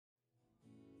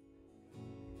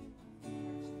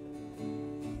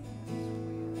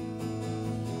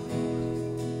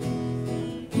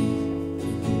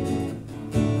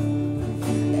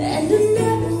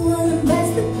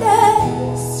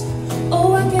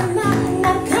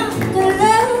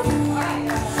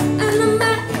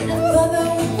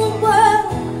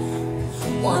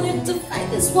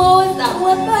war without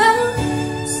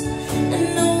weapons,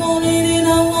 and I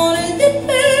wanted it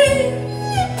bad,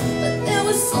 but there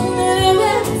was so many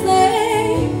red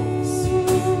flags,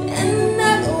 and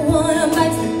never one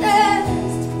bites the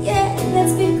dust. Yeah,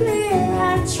 let's be clear,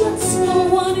 I trust no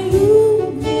one.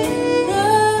 You did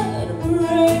not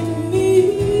break me.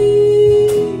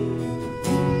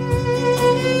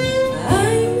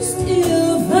 I'm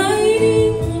still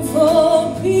fighting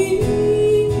for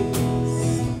peace,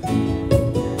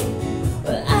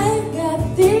 but I've got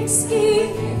thick skin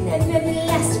and an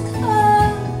elastic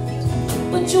heart,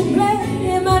 but your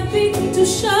blade might be too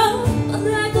sharp. I'm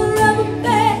like a rubber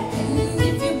band, and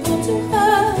if you pull too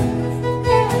hard,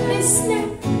 let me snap.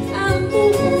 I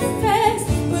move fast,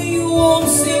 but you won't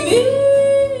see me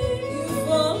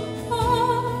fall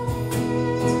apart,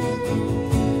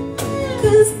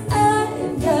 'cause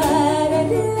I've got an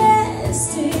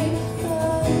elastic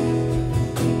heart,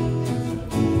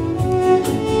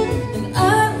 and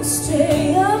I'll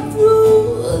stay up through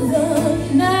the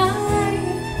night.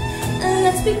 And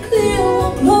let's be clear,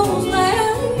 I'll close my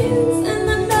eyes, and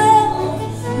I know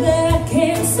that I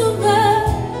can't survive.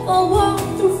 I'll walk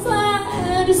through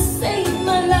fire to save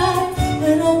my life,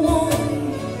 and I want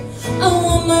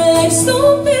my life so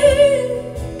big.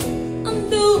 I'm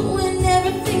doing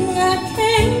everything I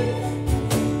can.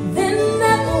 Then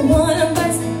another one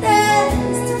bites the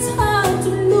dust. It's hard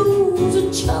to lose a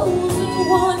chosen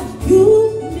one. You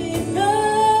did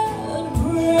not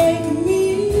break me.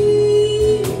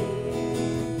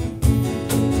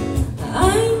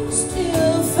 I'm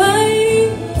still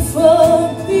fighting for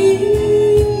peace.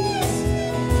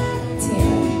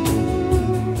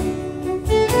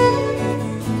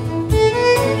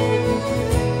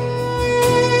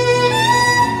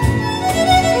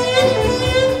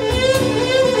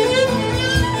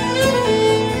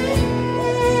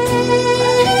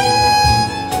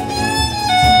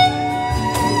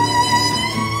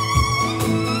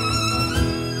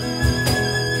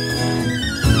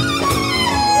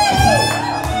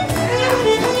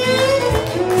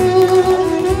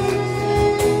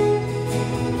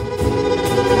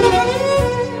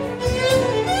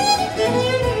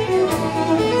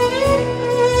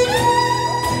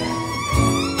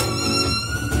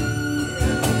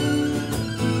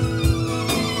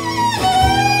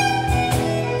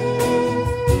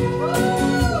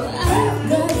 I've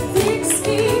got thick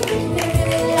skin and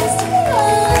an elastic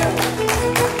heart,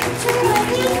 but your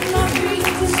blade might be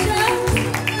too sharp.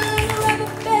 I'm a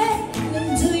rubber band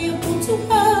until you pull too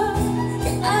hard.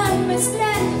 Yeah, I may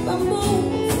snap, I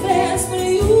move fast, but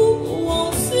you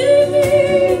won't see me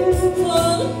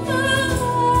fall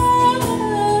apart,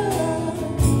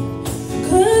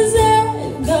 'cause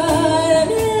I've got an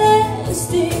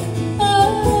elastic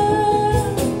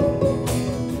heart.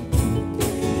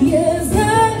 Yes,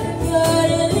 I've got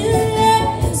an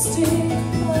elastic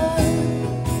heart.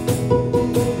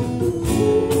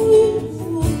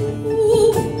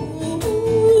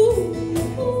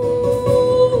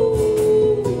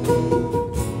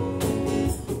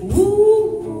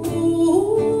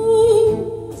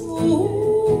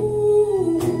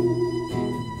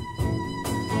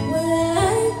 Well,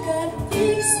 I've got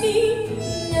thick skin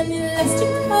and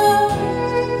elastic heart,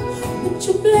 but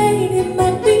your blade in my